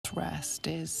last rest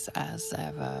is, as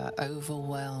ever,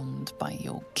 overwhelmed by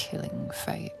your killing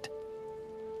fate.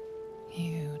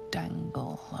 You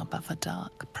dangle above a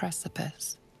dark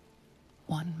precipice,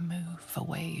 one move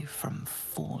away from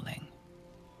falling.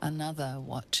 Another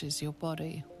watches your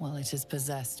body while it is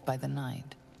possessed by the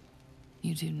night.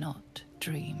 You do not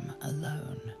dream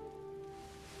alone.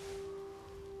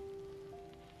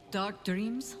 Dark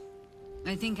dreams?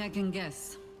 I think I can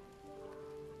guess.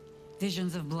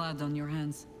 Visions of blood on your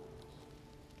hands.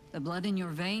 The blood in your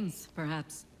veins,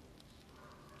 perhaps.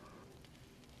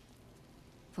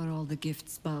 For all the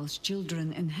gifts Baal's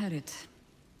children inherit,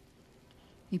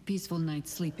 a peaceful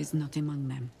night's sleep is not among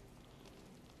them.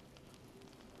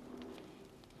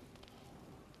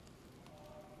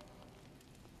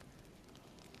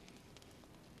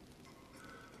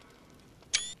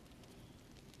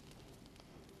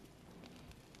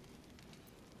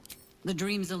 The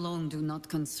dreams alone do not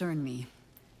concern me.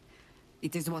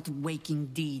 It is what waking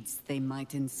deeds they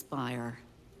might inspire.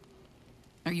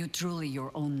 Are you truly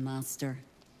your own master?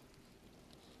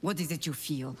 What is it you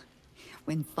feel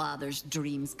when Father's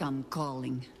dreams come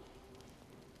calling?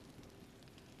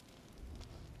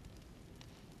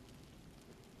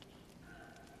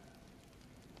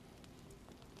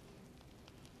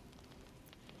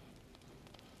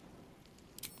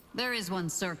 There is one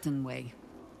certain way.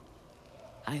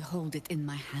 I hold it in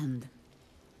my hand.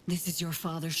 This is your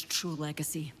father's true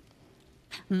legacy.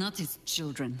 Not his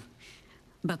children,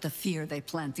 but the fear they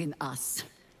plant in us.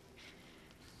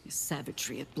 The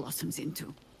savagery it blossoms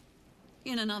into.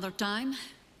 In another time,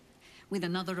 with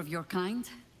another of your kind,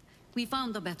 we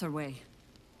found a better way.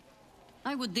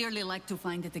 I would dearly like to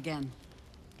find it again.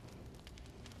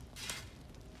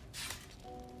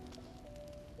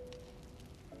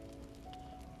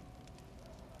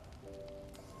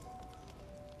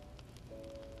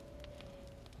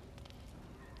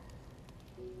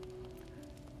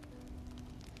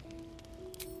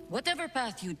 Whatever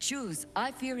path you choose,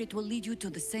 I fear it will lead you to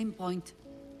the same point.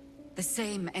 The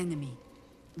same enemy.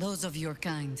 Those of your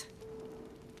kind.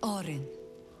 Orin.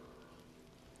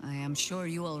 I am sure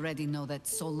you already know that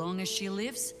so long as she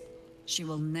lives, she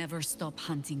will never stop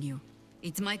hunting you.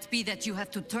 It might be that you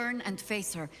have to turn and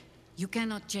face her. You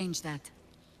cannot change that.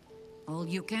 All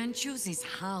you can choose is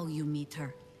how you meet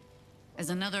her. As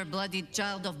another bloodied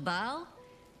child of Baal?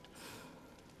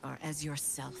 Or as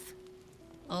yourself?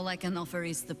 All I can offer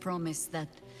is the promise that,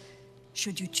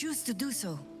 should you choose to do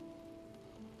so,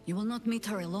 you will not meet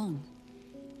her alone.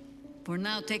 For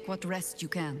now, take what rest you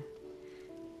can.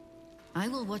 I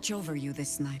will watch over you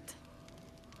this night.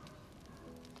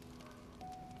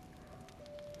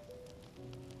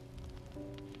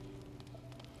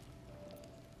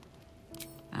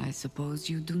 I suppose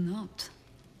you do not.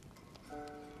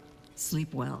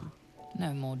 Sleep well.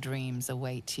 No more dreams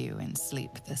await you in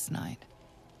sleep this night.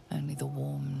 Only the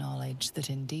warm knowledge that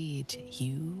indeed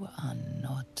you are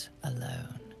not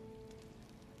alone.